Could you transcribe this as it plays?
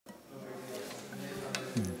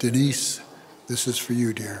Denise, this is for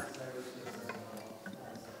you, dear,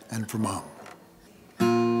 and for Mom.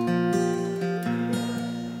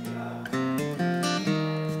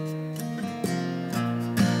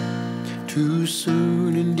 Too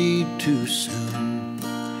soon, indeed too soon,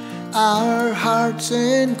 our hearts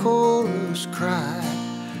in chorus cry.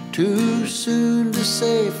 Too soon to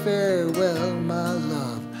say farewell, my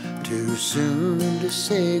love, too soon to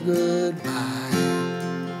say goodbye.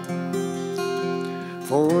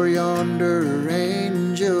 For yonder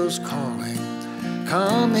angels calling,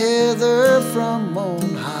 come hither from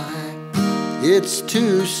on high. It's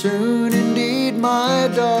too soon indeed, my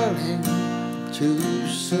darling, too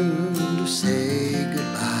soon to say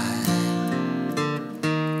goodbye.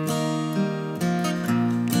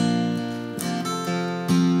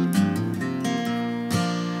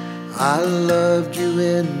 I loved you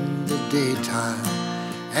in the daytime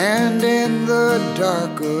and in the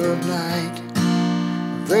dark of night.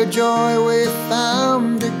 The joy we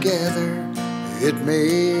found together, it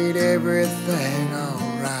made everything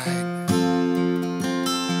alright.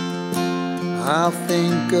 I'll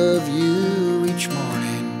think of you each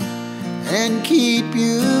morning and keep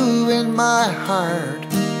you in my heart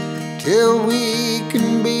till we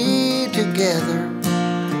can be together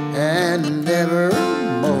and never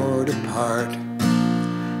more depart.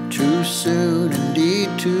 Too soon,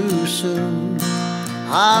 indeed too soon,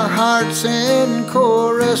 our hearts in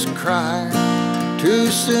chorus cry. Too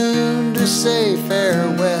soon to say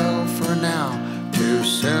farewell for now, too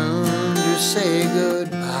soon to say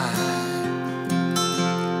goodbye.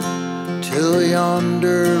 Till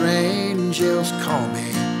yonder angels call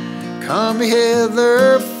me, come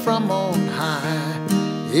hither from on high.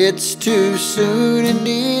 It's too soon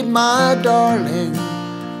indeed, my darling,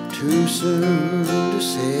 too soon to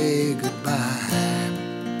say goodbye.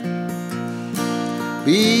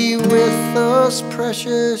 Be with us,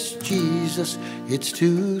 precious Jesus, it's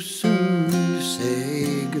too soon to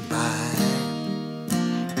say goodbye.